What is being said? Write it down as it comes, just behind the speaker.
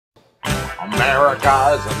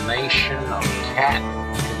America is a nation of cat,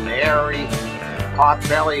 canary,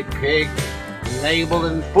 pot-bellied pig, enabled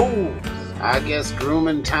and fools. I guess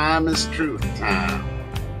grooming time is truth time.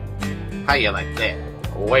 How you like that?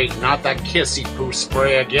 Wait, not that kissy poo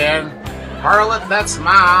spray again? Harlot, that's my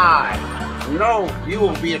eye. No, you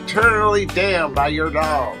will be eternally damned by your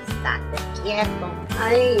dog. Estate quieto.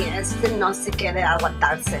 Ay, no se quiere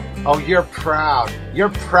aguantarse. Oh, you're proud. You're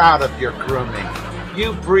proud of your grooming.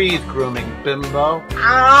 You breathe grooming, bimbo.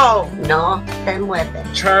 Ow! No te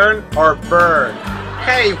mueve. Turn or burn.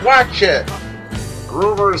 Hey, watch it!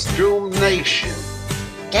 Groomers Doom Nations.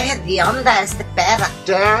 ¿Qué hedionda este perra?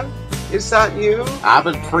 Dad, is that you? I've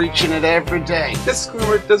been preaching it every day. This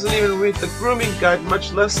groomer doesn't even read the grooming guide,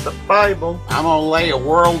 much less the Bible. I'm gonna lay a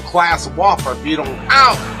world-class whopper if you don't.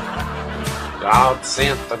 Ow! God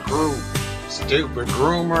sent the groom. Stupid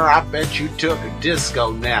groomer, I bet you took a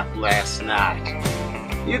disco nap last night.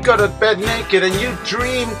 You go to bed naked and you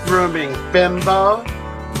dream grooming, bimbo.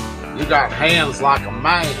 You got hands like a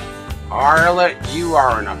man. Harlot, you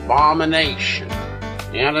are an abomination.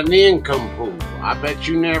 And an nincompoop. I bet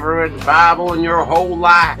you never read the Bible in your whole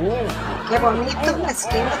life. Qué bonito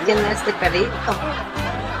mezquino tiene este perrito.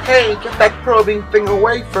 Hey, get that probing thing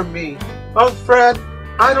away from me. Oh, Fred,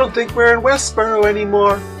 I don't think we're in Westboro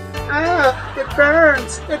anymore. Ah, it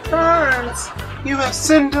burns, it burns. You have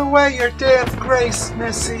sinned away your day of grace,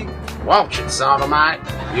 Missy. Watch it, sodomite.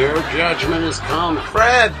 Your judgment is come.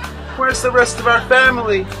 Fred, where's the rest of our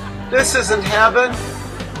family? This isn't heaven.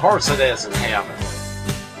 Of course it isn't heaven.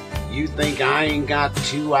 You think I ain't got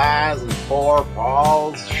 2 eyes and 4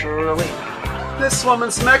 paws, Shirley? This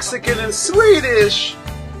woman's Mexican and Swedish.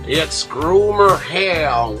 It's groomer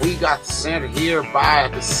hell. We got sent here by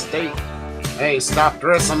the state. Hey, stop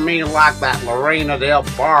dressing me like that LaReina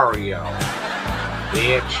DelBarrio.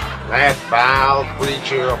 Bitch, that foul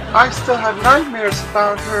creature I still have nightmares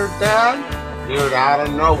about her, Dad. appeared out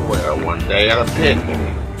of nowhere one day at a picnic.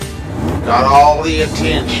 Got all the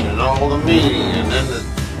attention and all the media, and then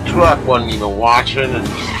the truck wasn't even watching, and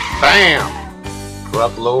bam!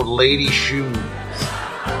 Truckload of lady shoes.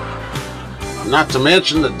 Not to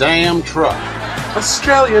mention the damn truck.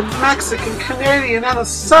 Australian, Mexican, Canadian, and a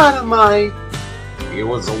sodomite. It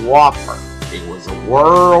was a whopper. It was a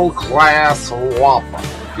world-class whopper.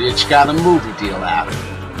 Bitch got a movie deal out of it.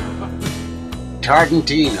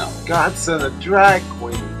 Tarantino. God sent a drag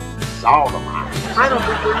queen. Sodomite. I don't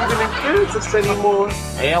think we're even in Kansas anymore.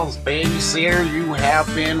 Hell's babysitter, you have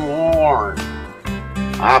been warned.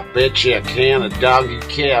 I bet you a can of doggy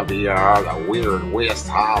caviar to weird West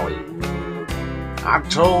Hollywood. I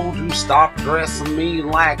told you stop dressing me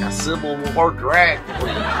like a Civil War drag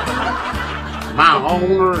queen. My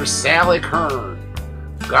owner is Sally Kern,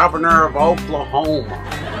 governor of Oklahoma.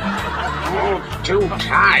 Oh, too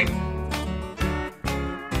tight.